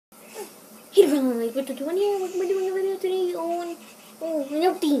Hey guys, what's going on here? We're doing a video today on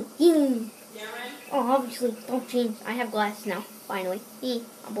nothing. Oh, obviously, don't change. I have glasses now. Finally,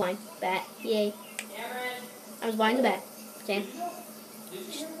 I'm blind. Bat, yay! I was blind to bat. Okay,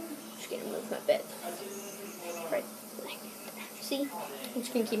 just gonna move my bed right like that. See, I'm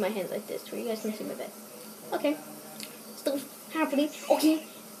just gonna keep my hands like this, where you guys can see my bed. Okay, still happening. Okay,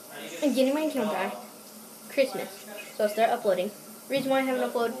 I'm getting my account back. Christmas, so I'll start uploading. Reason why I haven't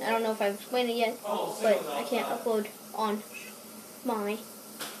uploaded, I don't know if I've explained it yet, but I can't upload on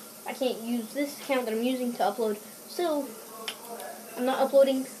I can't use this account that I'm using to upload, so I'm not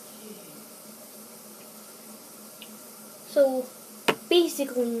uploading. So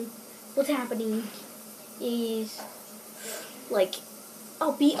basically, what's happening is, like,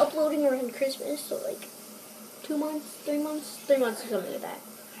 I'll be uploading around Christmas, so like 2 months, 3 months, 3 months or something like that.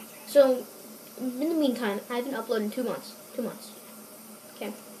 So in the meantime, I haven't uploaded in 2 months. 2 months.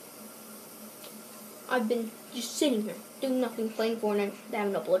 Okay. I've been just sitting here, doing nothing, playing Fortnite. I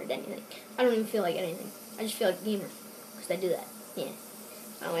haven't uploaded anything. I don't even feel like anything. I just feel like a gamer, because I do that. Yeah.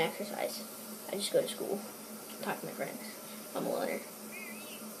 I don't exercise. I just go to school, talk to my friends. I'm a learner.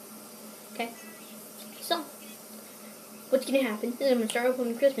 Okay? So, what's going to happen is I'm going to start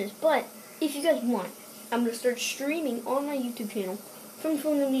uploading Christmas, but if you guys want, I'm going to start streaming on my YouTube channel from the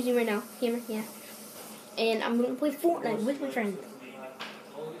phone I'm using right now. Camera, yeah. And I'm going to play Fortnite with my friends.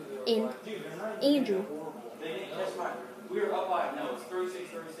 And Andrew.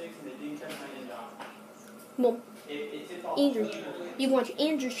 Well, Andrew, you can watch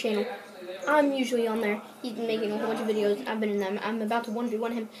Andrew's channel. I'm usually on there. He's been making a whole bunch of videos. I've been in them. I'm about to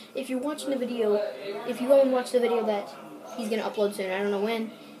 1v1 him. If you're watching the video, if you go and watch the video that he's going to upload soon, I don't know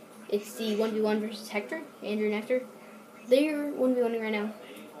when, it's the 1v1 versus Hector, Andrew and Hector. They're 1v1ing right now.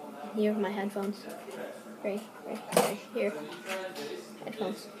 Here are my headphones. Right here.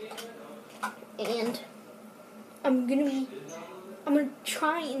 Headphones. And I'm gonna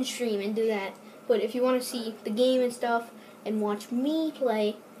try and stream and do that. But if you want to see the game and stuff and watch me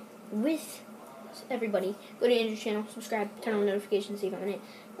play with everybody, go to Andrew's channel, subscribe, turn on notifications, see if I'm in it.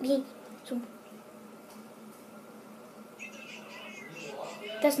 Okay, so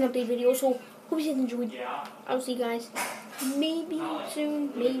that's an update video. So hope you guys enjoyed. I'll see you guys maybe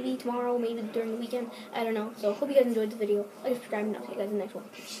soon, maybe tomorrow, maybe during the weekend. I don't know. So hope you guys enjoyed the video. Like, subscribe, and I'll see you guys in the next one.